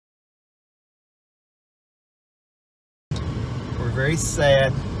very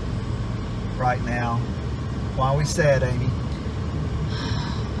sad right now. Why are we sad, Amy?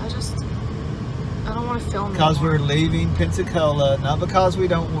 I don't want to film Because anymore. we're leaving Pensacola, not because we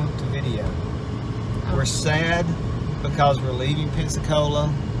don't want to video. Oh. We're sad because we're leaving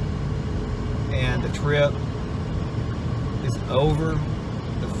Pensacola and the trip is over.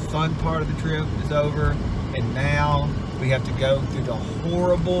 The fun part of the trip is over, and now we have to go through the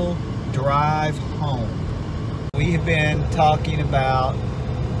horrible drive home. We have been talking about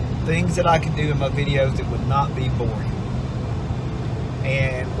things that I could do in my videos that would not be boring.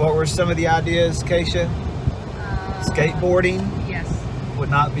 And what were some of the ideas, Kaisha? Skateboarding Yes. would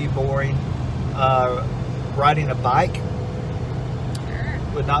not be boring. Riding a bike Sure.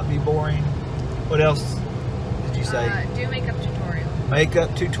 would not be boring. What else did you say? Do makeup tutorials. Makeup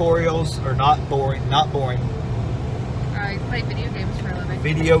tutorials are not boring. Not boring. I play video games for a living.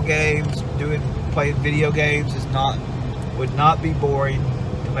 Video games, playing video games would not be boring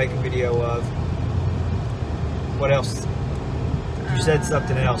to make a video of. What else? You said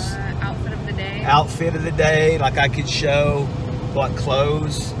something else. Outfit of the day. Outfit of the day, like I could show what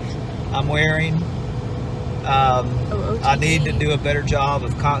clothes I'm wearing. I need to do a better job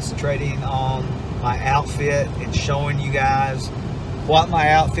of concentrating on my outfit and showing you guys what my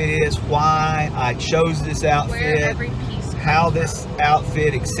outfit is, why I chose this Where outfit, every piece comes how from. this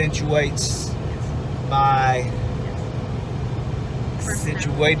outfit accentuates my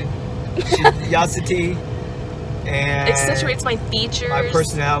accentuated curiosity and Accentuates my features. my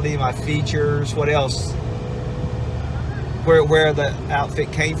personality, my features. What else? Where the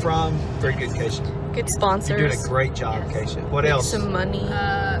outfit came from. Very good, Kaisha. Good sponsors. You're doing a great job, Yes. Kaisha. What Make else? some money.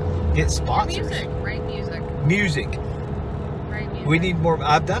 Get sponsors. Music. Write music. Music. Write music. We need more.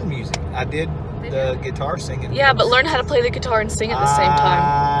 I've done music. I did the guitar singing. Yeah, but learn how to play the guitar and sing at the same time,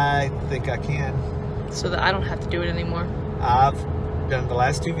 I think I can. so that I don't have to do it anymore. I've done the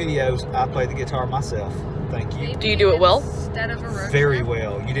last 2 videos. I play the guitar myself. Thank you. Maybe Do you do it well? Instead of a road Very trip,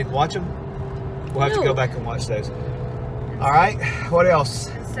 well. You didn't watch them? We'll have to No. go back and watch those. All right. What else?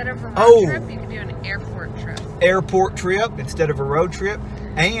 Instead of a road Oh. trip, you could do an airport trip. Airport trip instead of a road trip.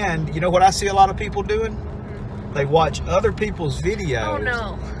 And you know what I see a lot of people doing? They watch other people's videos Oh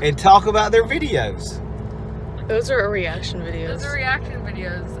no. and talk about their videos. Those are reaction videos. Those are reaction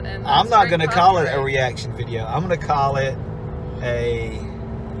videos. And I'm that's not very going to call it a copyright. reaction video. I'm going to call it a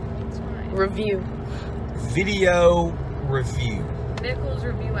It's fine. Review. video review. Nichols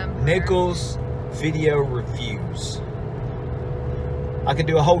Review Empire. Nichols video reviews. I could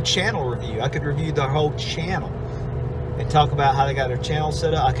do a whole channel review. I could review the whole channel and talk about how they got their channel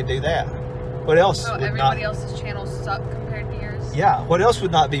set up. I could do that. What else Oh, would everybody not? else's channels suck compared to yours. Yeah. What else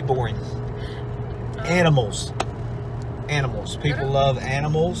would not be boring? Animals. Animals. People love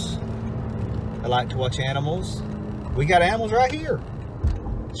animals. They like to watch animals. We got animals right here.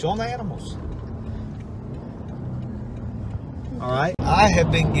 Show them the animals. All right. I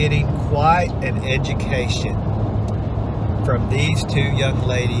have been getting quite an education from these 2 young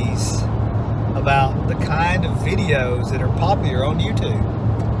ladies about the kind of videos that are popular on YouTube.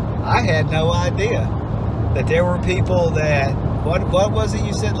 I had no idea that there were people that, what was it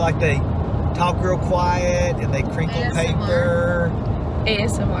you said? Like they talk real quiet and they crinkle ASMR. paper.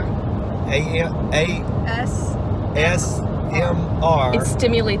 ASMR. ASMR. It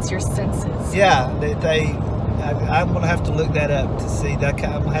stimulates your senses. Yeah, I'm going to have to look that up to see that.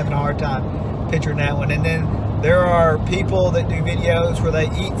 I'm having a hard time picturing that one. And then there are people that do videos where they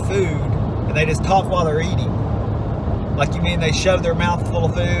eat food and they just talk while they're eating. Like you mean they shove their mouth full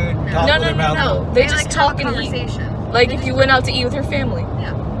of food and talk No, with no, their no, mouth full? no. They just like talk have a and eat. conversation. Like if you went out to eat with your family.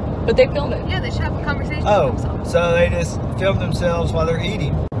 Yeah. But they film it. Yeah, they should have a conversation Oh, with themselves. so they just film themselves while they're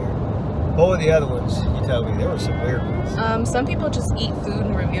eating. What were the other ones you told me? There were some weird ones. Some people just eat food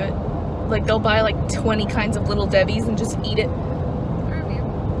and review it. Like they'll buy like 20 kinds of Little Debbies and just eat it. Review.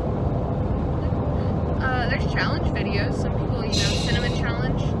 There's challenge videos. Some people, cinnamon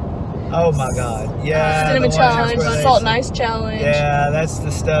challenge. Oh my God! Yeah, Cinnamon the ones challenge, where they- salt and ice challenge. Yeah, that's the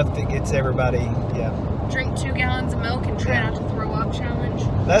stuff that gets everybody. Yeah, Drink 2 gallons of milk and try not to throw up challenge.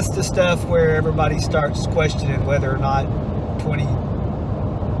 that's the stuff where everybody starts questioning whether or not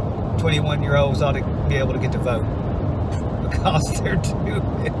 21-year-olds ought to be able to get to vote because they're doing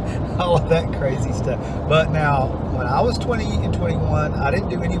all of that crazy stuff. But now, when I was 20 and 21, I didn't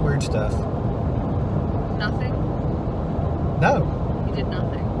do any weird stuff. Nothing. No, You did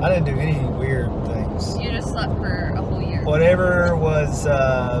nothing. I didn't do any weird things. You just slept for a whole year. Whatever was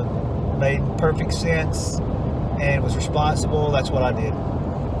made perfect sense and was responsible, that's what I did.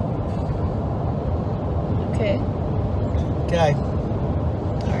 Okay. Okay.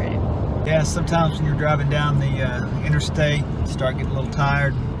 Alright. Yeah, sometimes when you're driving down the interstate, you start getting a little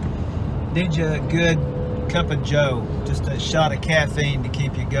tired. Need you a good cup of Joe, just a shot of caffeine to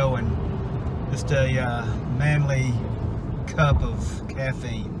keep you going. Just a manly cup of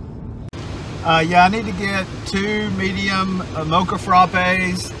caffeine. Yeah, I need to get 2 medium mocha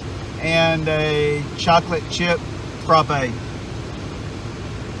frappes and a chocolate chip frappe.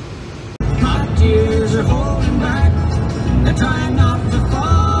 My tears are holding back, they're trying not to fall.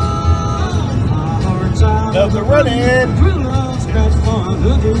 My heart's out Love the running. True love scratch for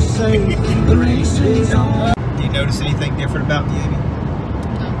others say the race is on. Do you notice anything different about me, Amy?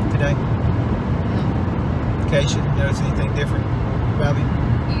 No. Today? No. Kaisha, notice anything different about me?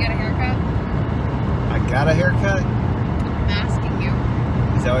 You got a haircut? I got a haircut? I'm asking you.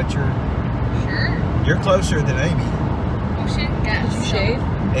 Is that what Sure. you're closer than Amy? You should guess. Did you shave?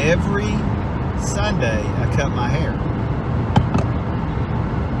 Every Sunday I cut my hair.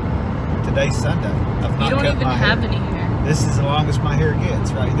 Today's Sunday. I've not You don't cut even my have hair. any hair. This is the longest my hair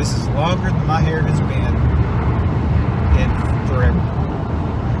gets, right? This is longer than my hair has been in forever.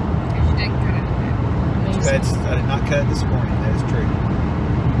 Because you didn't cut it today. I did not cut it this morning, that is true.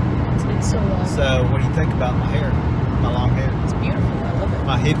 It's been so long. So what do you think about my hair? My long hair? It's beautiful. I love it.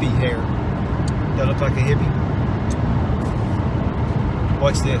 My hippie hair. Do I look like a hippie?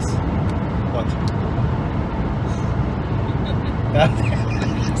 Watch this. Watch.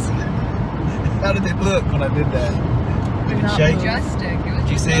 How did it look when I did that? Did it Not shake? moving. Majestic. It was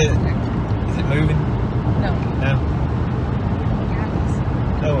Did you see it? majestic. Is it moving? No. No?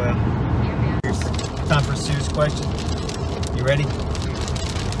 Yes. Oh well. Yeah, man. Time for a serious question. You ready?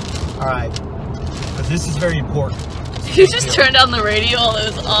 Alright. Because this is very important. You just turned on the radio while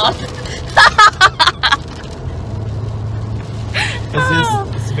it was off. Because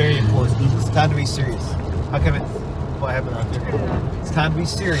this is very important. It's time to be serious. How come it? What happened right there? It's time to be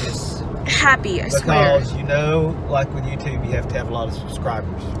serious. Happy, I swear. Because you know, like with YouTube, you have to have a lot of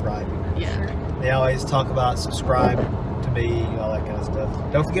subscribers, right? Yeah. They always talk about subscribe to me, all that kind of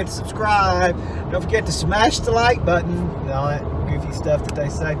stuff. Don't forget to subscribe. Don't forget to smash the like button and all that goofy stuff that they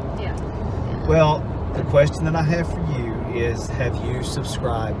say. Yeah. Well, the question that I have for you is, have you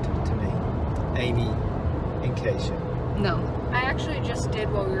subscribed to me? Amy and Kaisha. No. I actually just did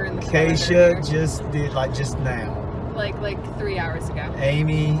while we were in the car Kaisha earlier. just did, like just now. Like 3 hours ago.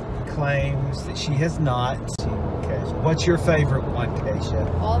 Amy claims that she has not. Kaisha. What's your favorite one,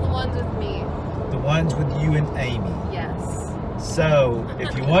 Kaisha? All the ones with me. The ones with you and Amy. Yes. So,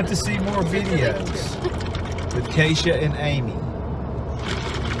 if you want to see more videos with Kaisha and Amy,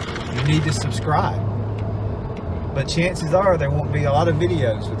 you need to subscribe. But chances are there won't be a lot of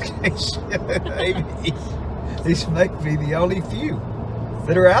videos with Kaisha and Amy. These might be the only few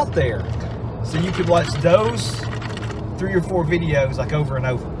that are out there. So you could watch those 3 or 4 videos like over and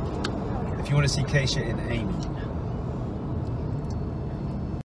over if you want to see Kaisha and Amy.